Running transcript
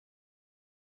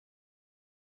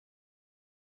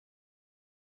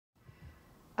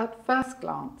At first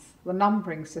glance, the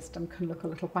numbering system can look a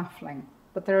little baffling,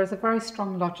 but there is a very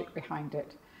strong logic behind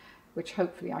it, which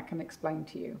hopefully I can explain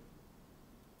to you.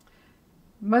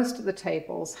 Most of the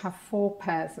tables have 4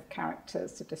 pairs of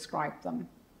characters to describe them.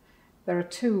 There are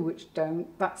 2 which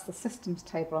don't, that's the systems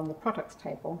table and the products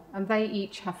table, and they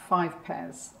each have 5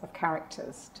 pairs of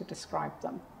characters to describe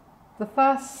them. The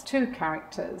first 2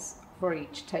 characters for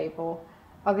each table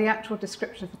are the actual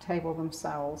description of the table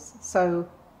themselves. So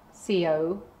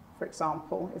CO, for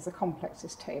example, is the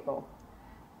complexes table.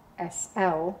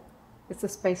 SL is the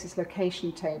spaces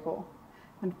location table,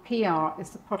 and PR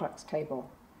is the products table.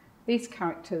 These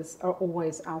characters are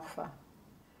always alpha.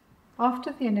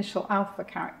 After the initial alpha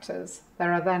characters,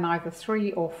 there are then either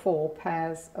 3 or 4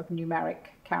 pairs of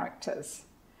numeric characters.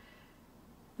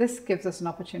 This gives us an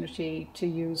opportunity to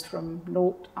use from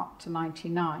 0 up to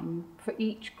 99 for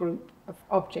each group of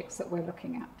objects that we're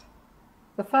looking at.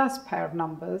 The first pair of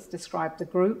numbers describe the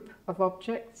group of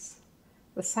objects,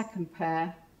 the second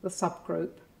pair the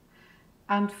subgroup,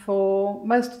 and for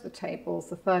most of the tables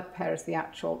the third pair is the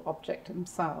actual object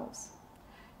themselves.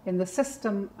 In the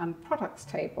system and products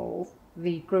table,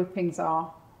 the groupings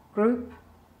are group,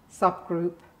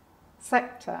 subgroup,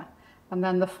 sector, and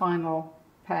then the final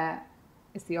pair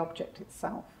is the object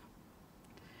itself.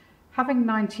 Having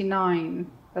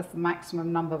 99 as the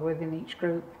maximum number within each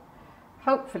group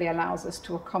hopefully allows us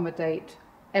to accommodate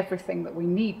everything that we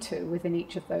need to within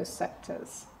each of those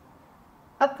sectors.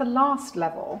 At the last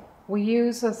level, we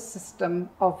use a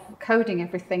system of coding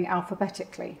everything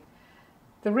alphabetically.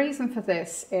 The reason for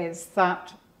this is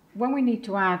that when we need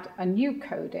to add a new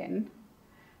code in,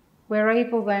 we're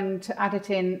able then to add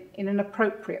it in an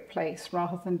appropriate place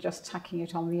rather than just tacking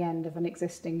it on the end of an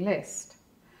existing list.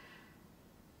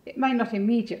 It may not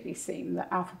immediately seem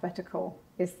that alphabetical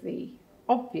is the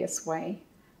obvious way,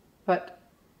 but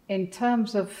in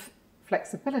terms of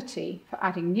flexibility for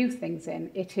adding new things in,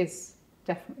 it is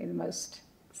definitely the most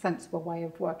sensible way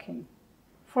of working.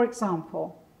 For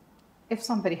example, if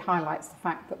somebody highlights the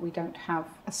fact that we don't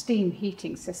have a steam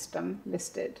heating system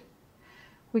listed,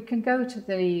 we can go to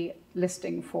the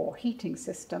listing for heating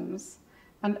systems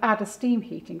and add a steam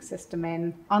heating system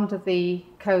in under the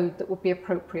code that would be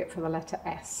appropriate for the letter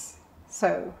S.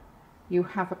 So you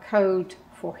have a code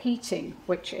for heating,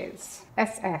 which is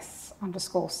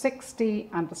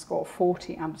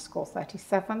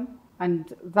SS_60_40_37,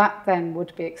 and that then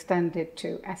would be extended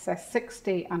to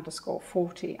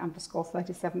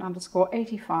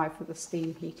SS60_40_37_85 for the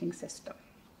steam heating system.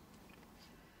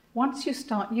 Once you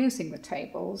start using the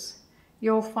tables,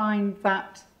 you'll find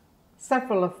that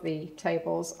several of the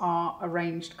tables are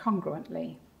arranged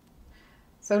congruently.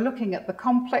 So looking at the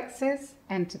complexes,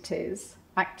 entities,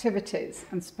 activities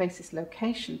and spaces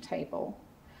location table,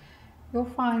 you'll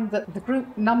find that the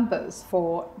group numbers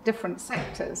for different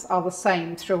sectors are the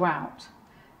same throughout.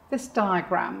 This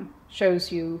diagram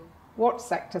shows you what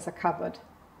sectors are covered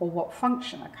or what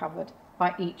function are covered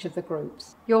by each of the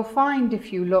groups. You'll find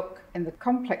if you look in the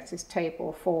complexes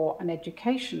table for an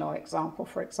educational example,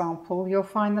 for example, you'll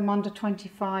find them under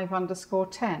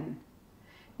 25_10.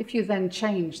 If you then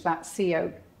change that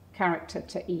CO character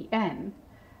to EN,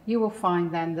 you will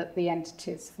find then that the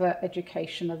entities for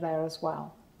education are there as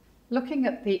well. Looking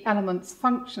at the elements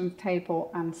functions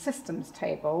table and systems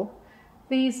table,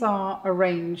 these are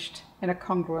arranged in a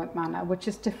congruent manner, which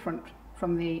is different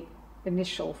from the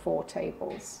initial 4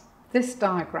 tables. This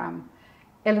diagram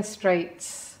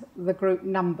illustrates the group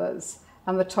numbers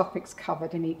and the topics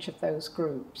covered in each of those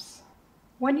groups.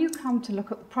 When you come to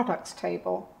look at the products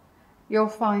table, you'll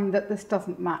find that this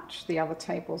doesn't match the other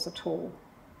tables at all.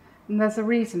 And there's a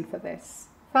reason for this.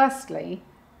 Firstly,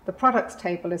 the products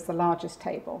table is the largest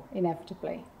table,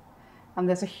 inevitably, and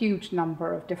there's a huge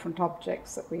number of different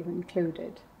objects that we've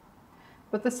included.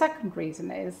 But the second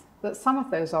reason is that some of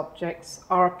those objects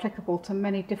are applicable to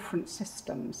many different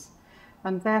systems,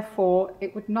 and therefore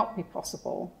it would not be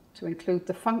possible to include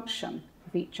the function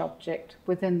of each object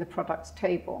within the products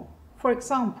table. For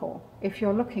example, if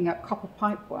you're looking at copper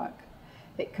pipework,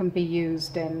 it can be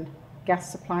used in gas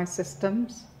supply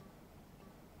systems,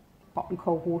 hot and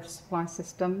cold water supply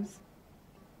systems,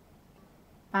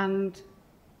 and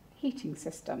heating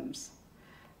systems.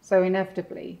 So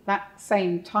inevitably, that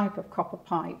same type of copper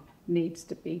pipe needs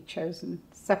to be chosen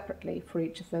separately for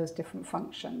each of those different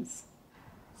functions.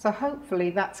 So hopefully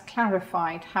that's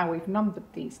clarified how we've numbered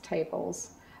these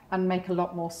tables and make a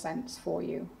lot more sense for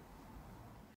you.